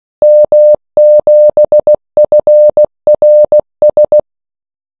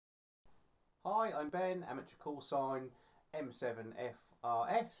Hi, I'm Ben, amateur call sign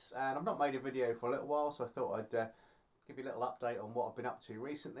M7FRS, and I've not made a video for a little while, so I thought I'd give you a little update on what I've been up to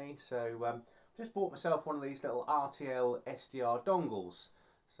recently. So just bought myself one of these little RTL SDR dongles,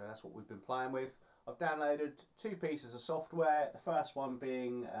 so that's what we've been playing with. I've downloaded two pieces of software, the first one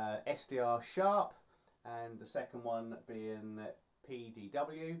being SDR Sharp and the second one being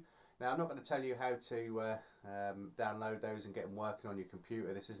PDW. Now, I'm not going to tell you how to download those and get them working on your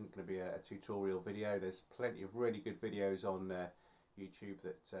computer. This isn't going to be a tutorial video. There's plenty of really good videos on YouTube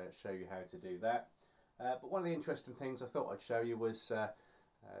that show you how to do that. But one of the interesting things I thought I'd show you was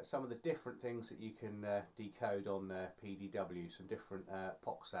some of the different things that you can decode on PDW, some different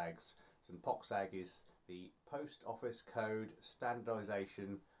POCSAGs. So POCSAG is the Post Office Code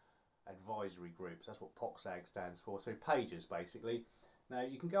Standardization Advisory Groups. That's what POCSAG stands for. So pages, basically. Now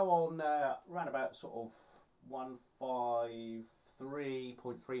you can go on around about sort of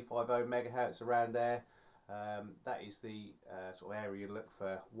 153.350 megahertz around there. That is the sort of area you look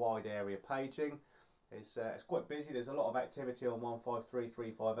for wide area paging. It's quite busy. There's a lot of activity on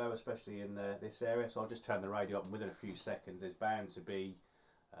 153.350, especially in this area. So I'll just turn the radio up, and within a few seconds, there's bound to be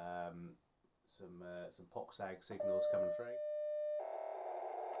some POCSAG signals coming through.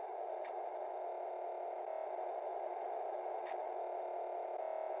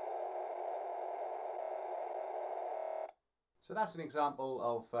 So that's an example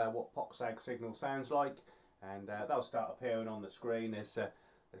of what POCSAG signal sounds like, and they'll start appearing on the screen. There's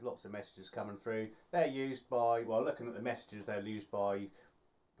lots of messages coming through. They're used by, well, looking at the messages, they're used by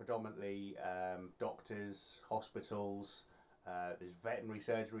predominantly doctors, hospitals. There's veterinary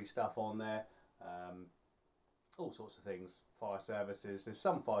surgery stuff on there, all sorts of things, fire services. There's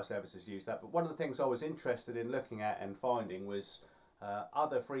some fire services use that, but one of the things I was interested in looking at and finding was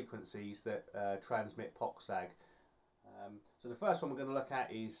other frequencies that transmit POCSAG. So the first one we're going to look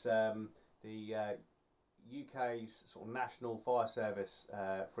at is the UK's sort of national fire service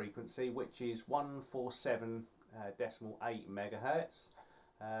frequency, which is 147.8 megahertz.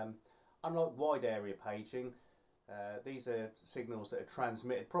 Unlike wide area paging, these are signals that are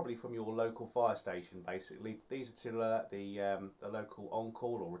transmitted probably from your local fire station. Basically, these are to alert the local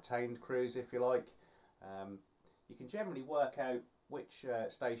on-call or retained crews, if you like. You can generally work out which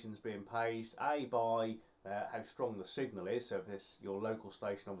station's being paged, by how strong the signal is. So if it's your local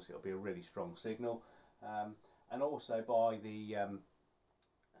station, obviously it'll be a really strong signal, and also by the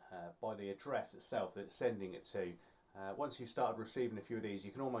address itself that it's sending it to. Once you've started receiving a few of these,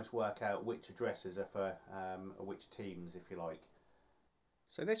 you can almost work out which addresses are for which teams, if you like.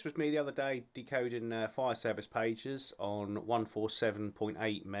 So this was me the other day decoding fire service pages on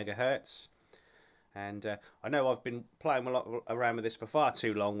 147.8 megahertz. And I know I've been playing a lot around with this for far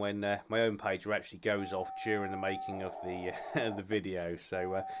too long when my own pager actually goes off during the making of the the video.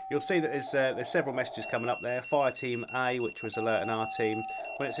 So you'll see that there's several messages coming up there. Fire Team A, which was alerting our team.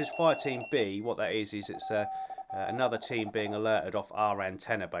 When it says Fire Team B, what that is it's another team being alerted off our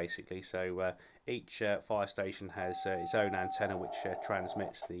antenna, basically. So each fire station has its own antenna which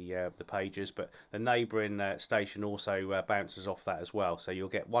transmits the pages, but the neighbouring station also bounces off that as well. So you'll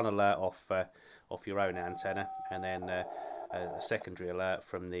get one alert off your own antenna, and then a secondary alert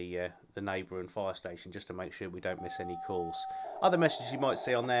from the neighbouring fire station, just to make sure we don't miss any calls. Other messages you might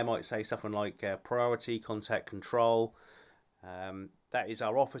see on there might say something like priority, contact control. That is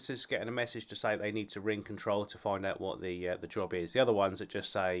our officers getting a message to say they need to ring control to find out what the job is. The other ones that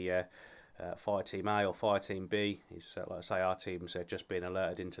just say Fire Team A or Fire Team B is, like I say, our team's just being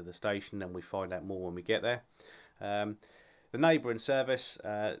alerted into the station, then we find out more when we get there. The neighbouring service,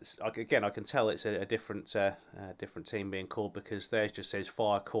 again, I can tell it's a different team being called, because theirs just says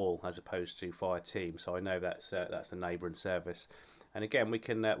fire call as opposed to fire team, so I know that's the neighbouring service. And again, we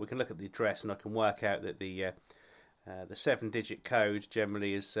can look at the address, and I can work out that the 7-digit code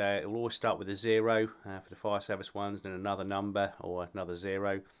generally is it will always start with a 0 for the fire service ones, then another number or another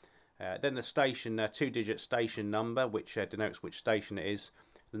 0. Then the station 2-digit station number, which denotes which station it is.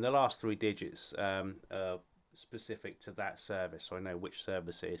 Then the last 3 digits specific to that service, so I know which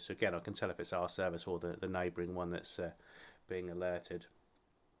service it is. So again, I can tell if it's our service or the neighbouring one that's being alerted.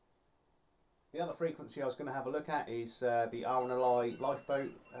 The other frequency I was going to have a look at is the RNLI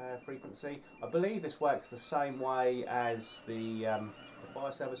Lifeboat frequency. I believe this works the same way as the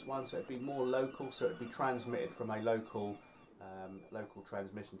fire service one, so it'd be more local, so it'd be transmitted from a local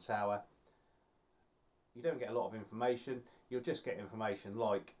transmission tower. You don't get a lot of information. You'll just get information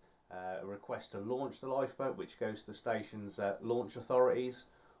like a request to launch the lifeboat, which goes to the station's launch authorities,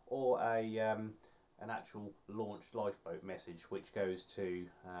 or an actual launched lifeboat message, which goes to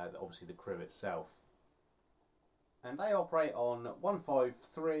obviously the crew itself. And they operate on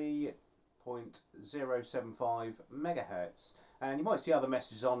 153 0.075 megahertz. And you might see other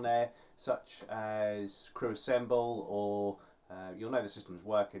messages on there, such as crew assemble, or you'll know the system's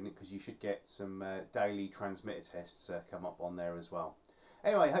working because you should get some daily transmitter tests come up on there as well.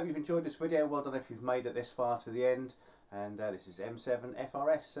 Anyway, I hope you've enjoyed this video. Well done if you've made it this far to the end. And this is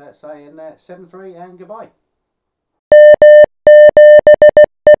M7FRS saying 7-3 and goodbye.